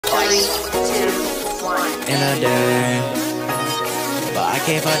3, 2, 1. In a day, but I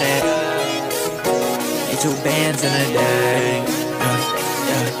can't find that. Made 2 bands in a day.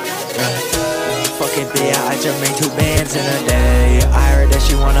 Fuck it, bitch, I just made 2 bands in a day. I heard that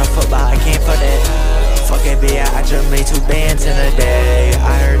she wanna fuck, but I can't fuck that. Fuck it, bitch, I just made 2 bands in a day.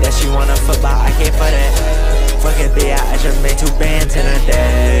 I heard that she wanna fuck, but I can't fuck that. Fuck it, bitch, I just made 2 bands in a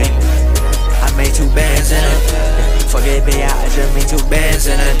day. I made 2 bands in a. Fuck it, bitch, I just made 2 bands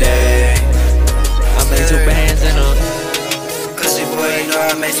in a day. I made 2 bands in a. Pussy boy, you know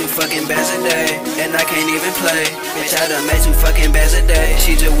I made 2 fucking bands a day, and I can't even play. Bitch, I done made 2 fucking bands a day.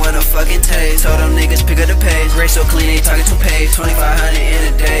 She just wanna fucking taste. Told them niggas pick up the page. Gray so clean, ain't talking 2 page. 2,500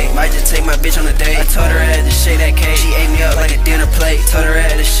 in a day. Might just take my bitch on a date. I told her I had to shake that cake. She ate me up like a dinner plate. Told her I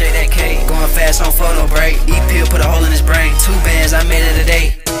had to shake that cake. Going fast on photo break. Eat pill, put a hole in his brain. 2 bands, I made it a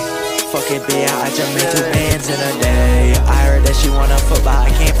day. Fuck it, bitch, I just made 2 bands in a day. I heard that she wanna fuck, but I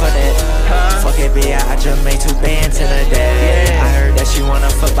can't fuck that. Fuck it, bitch, I just made 2 bands in a day. I heard that she wanna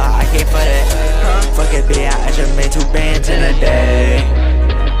fuck, but I can't fuck that. Fuck it, bitch, I just made 2 bands in a day.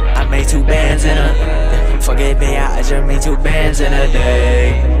 I made 2 bands in a. Fuck it, bitch, I just made 2 bands in a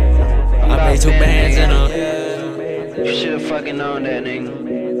day. I made 2 bands in a. You should've fucking known that, nigga.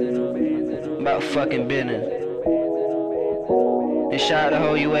 About fucking business. And shot the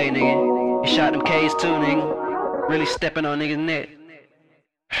whole UA, nigga. And shot them K's too, nigga. Really stepping on niggas' neck.